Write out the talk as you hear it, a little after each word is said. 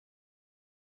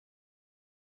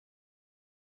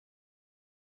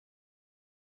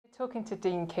Talking to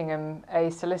Dean Kingham,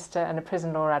 a solicitor and a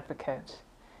prison law advocate.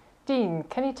 Dean,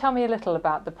 can you tell me a little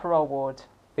about the Parole Board?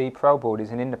 The Parole Board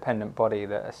is an independent body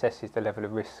that assesses the level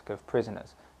of risk of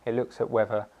prisoners. It looks at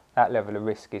whether that level of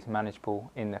risk is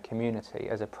manageable in the community.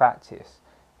 As a practice,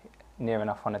 near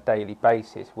enough on a daily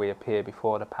basis, we appear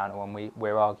before the panel and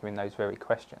we're arguing those very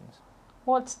questions.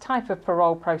 What type of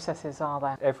parole processes are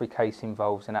there? Every case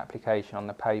involves an application on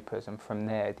the papers, and from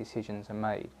there decisions are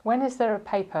made. When is there a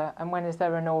paper and when is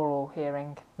there an oral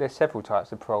hearing? There's several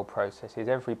types of parole processes.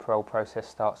 Every parole process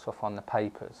starts off on the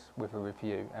papers with a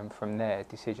review, and from there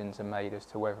decisions are made as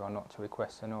to whether or not to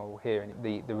request an oral hearing.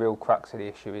 The real crux of the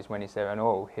issue is when is there an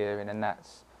oral hearing, and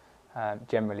that's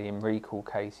generally in recall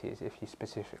cases if you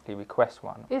specifically request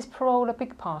one. Is parole a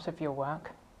big part of your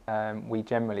work? We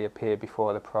generally appear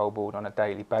before the Parole Board on a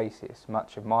daily basis.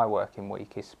 Much of my working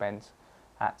week is spent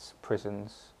at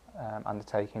prisons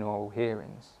undertaking oral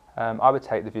hearings. I would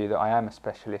take the view that I am a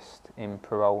specialist in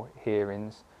parole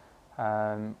hearings.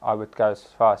 I would go as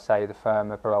far as say the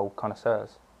firm of parole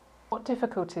connoisseurs. What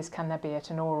difficulties can there be at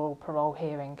an oral parole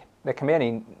hearing? There can be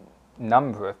any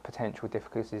number of potential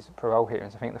difficulties at parole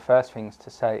hearings. I think the first thing to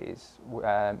say is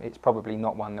it's probably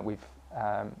not one that we've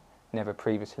never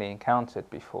previously encountered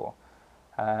before.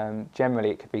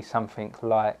 Generally it could be something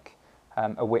like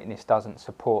a witness doesn't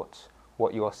support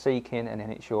what you're seeking, and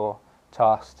then it's your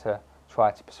task to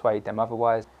try to persuade them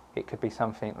otherwise. It could be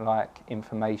something like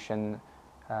information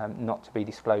not to be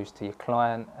disclosed to your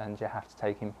client, and you have to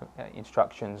take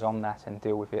instructions on that and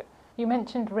deal with it. You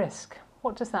mentioned risk.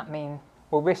 What does that mean?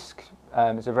 Well, risk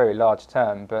is a very large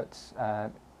term, but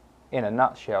in a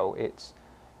nutshell it's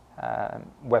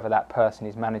whether that person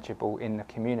is manageable in the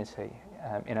community.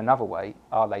 In another way,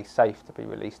 are they safe to be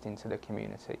released into the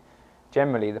community?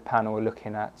 Generally, the panel are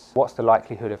looking at what's the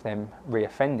likelihood of them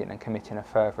re-offending and committing a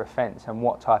further offence, and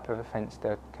what type of offence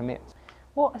they'll commit.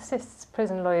 What assists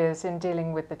prison lawyers in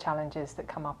dealing with the challenges that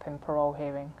come up in parole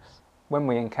hearings? When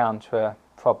we encounter a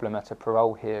problem at a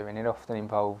parole hearing, it often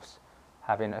involves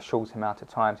having a short amount of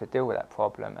time to deal with that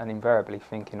problem and invariably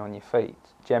thinking on your feet.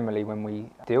 Generally, when we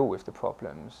deal with the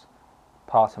problems,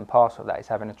 part and parcel of that is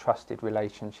having a trusted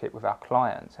relationship with our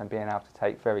clients and being able to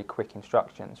take very quick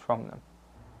instructions from them.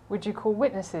 Would you call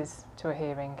witnesses to a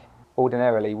hearing?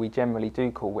 Ordinarily, we generally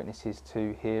do call witnesses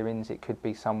to hearings. It could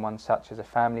be someone such as a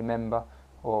family member,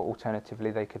 or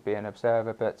alternatively they could be an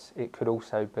observer, but it could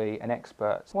also be an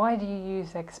expert. Why do you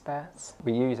use experts?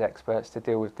 We use experts to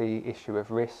deal with the issue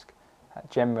of risk.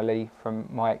 Generally, from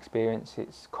my experience,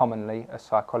 it's commonly a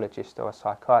psychologist or a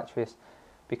psychiatrist,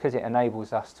 because it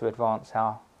enables us to advance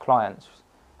our client's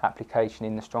application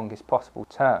in the strongest possible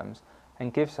terms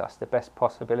and gives us the best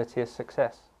possibility of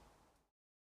success.